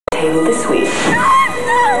table this week.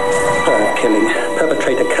 Killing.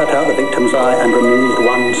 Perpetrator cut out the victim's eye and removed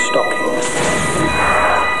one stocking.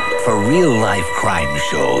 For real-life crime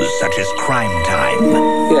shows such as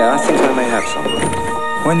Crimetime. Yeah, I think I may have some.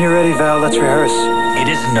 When you're ready, Val, let's rehearse. It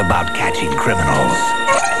isn't about catching criminals.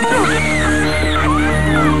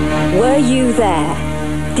 Were you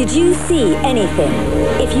there? Did you see anything?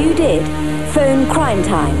 If you did, phone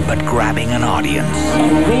Crimetime. But grabbing an audience.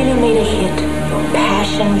 You really made a hit. Your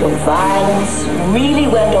passion, your violence really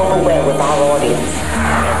went over well with our audience.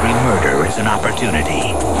 Every murder is an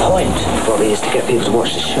opportunity. The point probably is to get people to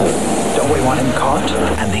watch the show. Don't we want him caught?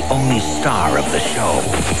 And the only star of the show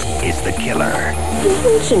is the killer. He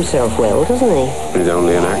holds himself well, doesn't he? He's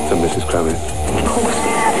only an actor, Mrs. Crammett. Of course,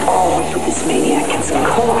 always with this maniac gets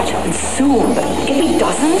caught, and soon. But if he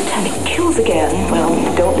doesn't, and he kills again, well,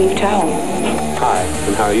 don't leave town. Hi,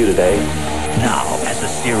 and how are you today? Now, as a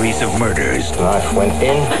series of murders The knife went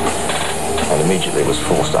in and immediately was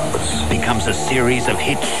forced upwards. becomes a series of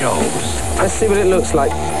hit shows. Let's see what it looks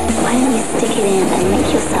like. Why don't you stick it in and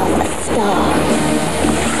make yourself a star?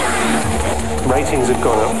 Ratings have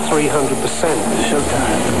gone up 300%.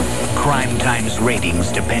 Showtime. Crimetime's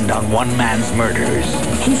ratings depend on one man's murders.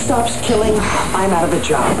 He stops killing, I'm out of a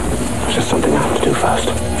job. There's just something I have to do first.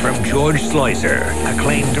 From George Sluizer,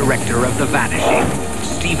 acclaimed director of The Vanishing,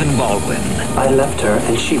 Stephen Baldwin, I left her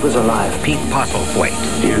and she was alive. Pete Postlethwaite,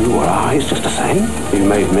 You or I is just the same. You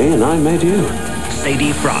made me and I made you.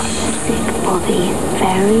 Sadie Frost, Sick, Bobby.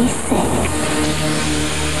 Very sick.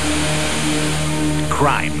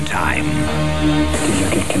 Crimetime. Did you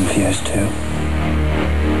get confused too?